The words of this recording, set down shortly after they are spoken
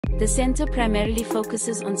The center primarily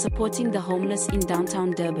focuses on supporting the homeless in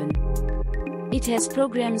downtown Durban. It has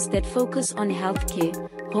programs that focus on healthcare,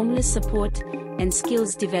 homeless support, and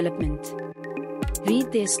skills development.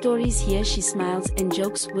 Read their stories here. She smiles and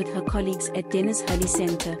jokes with her colleagues at Denis Hurley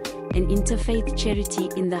Centre, an interfaith charity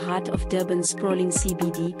in the heart of Durban's sprawling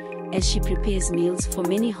CBD, as she prepares meals for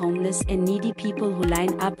many homeless and needy people who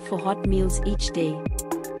line up for hot meals each day.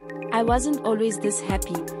 I wasn't always this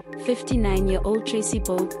happy, 59-year-old Tracey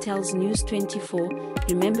Bolt tells News 24,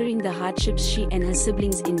 remembering the hardships she and her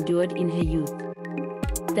siblings endured in her youth.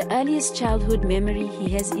 The earliest childhood memory he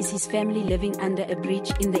has is his family living under a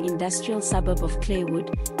bridge in the industrial suburb of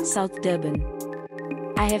Clairwood, South Durban.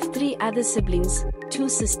 I have 3 other siblings, 2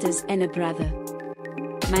 sisters and a brother.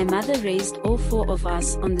 My mother raised all 4 of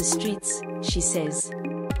us on the streets, she says.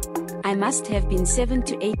 I must have been 7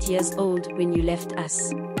 to 8 years old when you left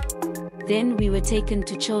us. Then we were taken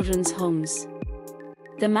to children's homes.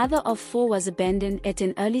 The mother of 4 was abandoned at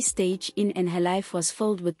an early stage and her life was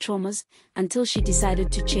filled with traumas, until she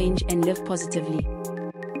decided to change and live positively.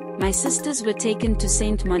 My sisters were taken to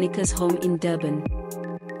St. Monica's home in Durban.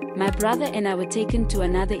 My brother and I were taken to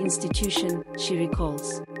another institution, she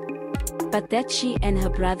recalls. But that she and her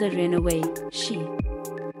brother ran away,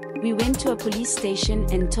 We went to a police station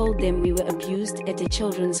and told them we were abused at a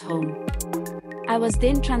children's home. I was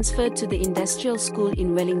then transferred to the industrial school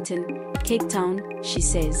in Wellington, Cape Town, she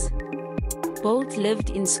says. Bolt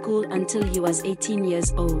lived in school until he was 18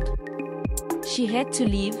 years old. She had to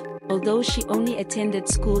leave, although she only attended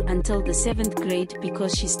school until the 7th grade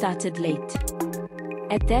because she started late.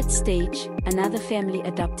 At that stage, another family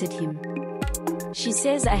adopted him. She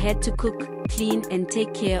says I had to cook, clean and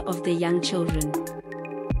take care of the young children.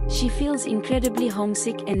 She feels incredibly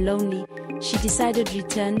homesick and lonely. She decided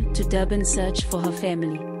return to Durban search for her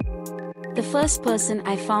family. The first person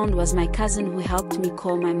I found was my cousin who helped me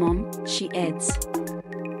call my mom, she adds.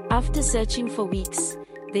 After searching for weeks,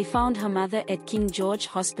 they found her mother at King George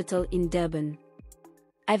Hospital in Durban.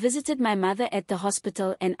 I visited my mother at the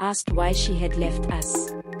hospital and asked why she had left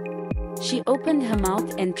us. She opened her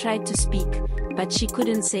mouth and tried to speak, but she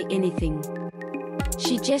couldn't say anything.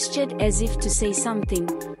 She gestured as if to say something,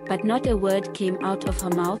 but not a word came out of her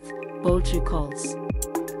mouth, Bolt recalls.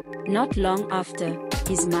 Not long after,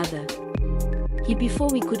 his mother. Before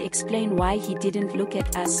we could explain why he didn't look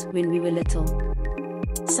at us when we were little.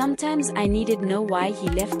 Sometimes I needed know why he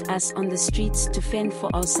left us on the streets to fend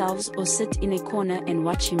for ourselves or sit in a corner and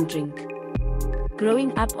watch him drink.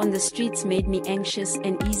 Growing up on the streets made me anxious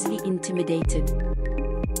and easily intimidated.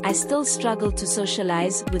 I still struggle to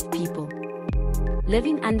socialize with people.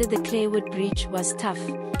 Living under the Clairwood bridge was tough,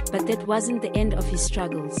 but that wasn't the end of his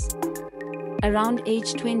struggles. Around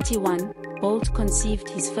age 21, Bolt conceived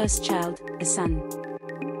his first child, a son.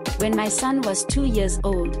 When my son was 2 years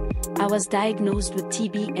old, I was diagnosed with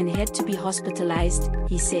TB and had to be hospitalized,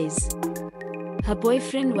 he says. Her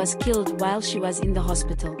boyfriend was killed while she was in the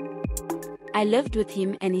hospital. I lived with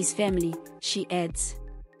him and his family, she adds.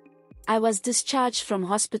 I was discharged from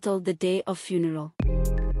hospital the day of funeral.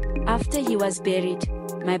 After he was buried,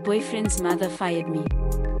 my boyfriend's mother fired me.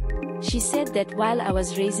 She said that while I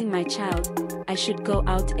was raising my child, I should go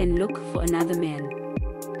out and look for another man.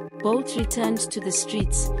 Bolt returned to the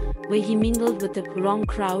streets, where he mingled with the wrong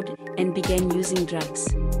crowd and began using drugs.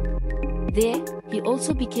 There, he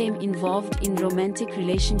also became involved in romantic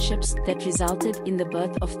relationships that resulted in the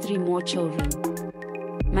birth of 3 more children.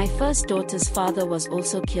 My first daughter's father was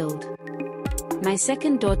also killed. My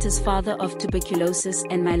second daughter's father of tuberculosis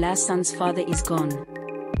and my last son's father is gone.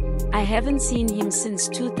 I haven't seen him since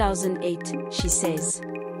 2008, she says.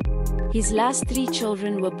 His last 3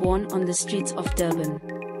 children were born on the streets of Durban.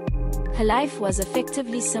 Her life was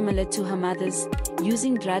effectively similar to her mother's,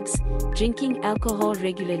 using drugs, drinking alcohol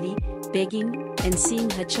regularly, begging, and seeing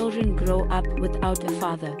her children grow up without a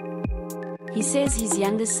father. He says his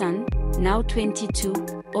youngest son, now 22,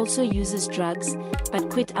 also uses drugs, but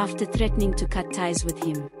quit after threatening to cut ties with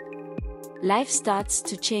him. Life starts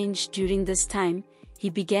to change during this time. He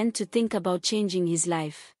began to think about changing his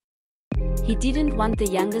life. He didn't want the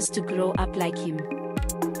youngest to grow up like him.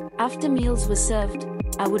 After meals were served,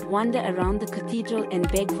 I would wander around the cathedral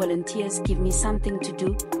and beg volunteers give me something to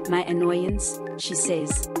do, my annoyance, she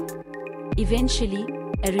says. Eventually,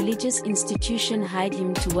 a religious institution hired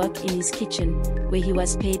him to work in his kitchen, where he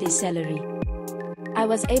was paid a salary. I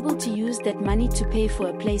was able to use that money to pay for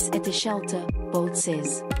a place at a shelter, Bolt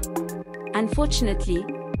says. Unfortunately,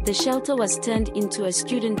 the shelter was turned into a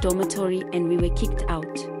student dormitory and we were kicked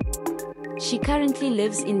out. She currently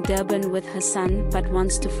lives in Durban with her son but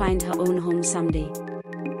wants to find her own home someday.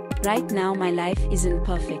 Right now my life isn't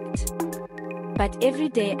perfect. But every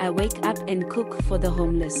day I wake up and cook for the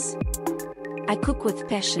homeless. I cook with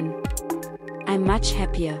passion. I'm much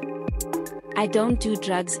happier. I don't do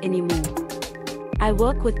drugs anymore. I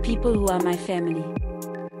work with people who are my family.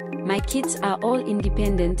 My kids are all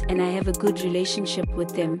independent and I have a good relationship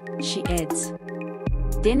with them, she adds.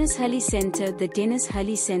 Denis Hurley Centre. The Denis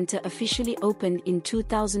Hurley Centre officially opened in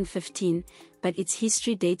 2015, but its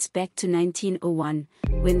history dates back to 1901,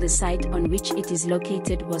 when the site on which it is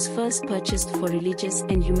located was first purchased for religious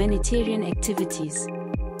and humanitarian activities.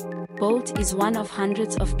 Bolt is one of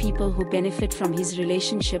hundreds of people who benefit from his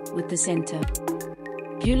relationship with the centre.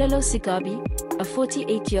 Bulelo Sigabi, a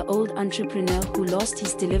 48-year-old entrepreneur who lost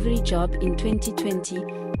his delivery job in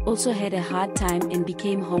 2020, also had a hard time and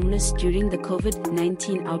became homeless during the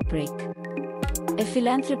COVID-19 outbreak. A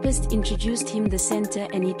philanthropist introduced him the centre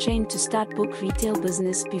and he trained to start book retail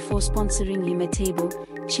business before sponsoring him a table,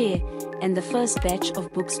 chair, and the first batch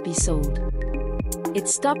of books be sold.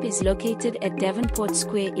 Its stop is located at Davenport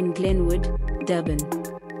Square in Clairwood, Durban.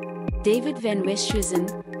 David Van Westhuizen,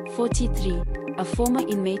 43, a former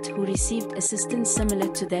inmate who received assistance similar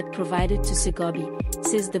to that provided to Sigabi,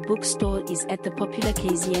 says the bookstore is at the popular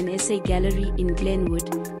KZN Gallery in Glenwood,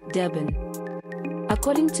 Durban.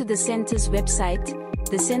 According to the centre's website,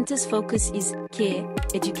 the centre's focus is care,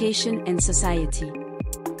 education and society.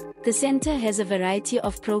 The centre has a variety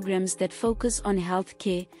of programs that focus on health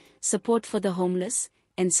care, support for the homeless,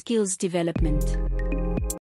 and skills development.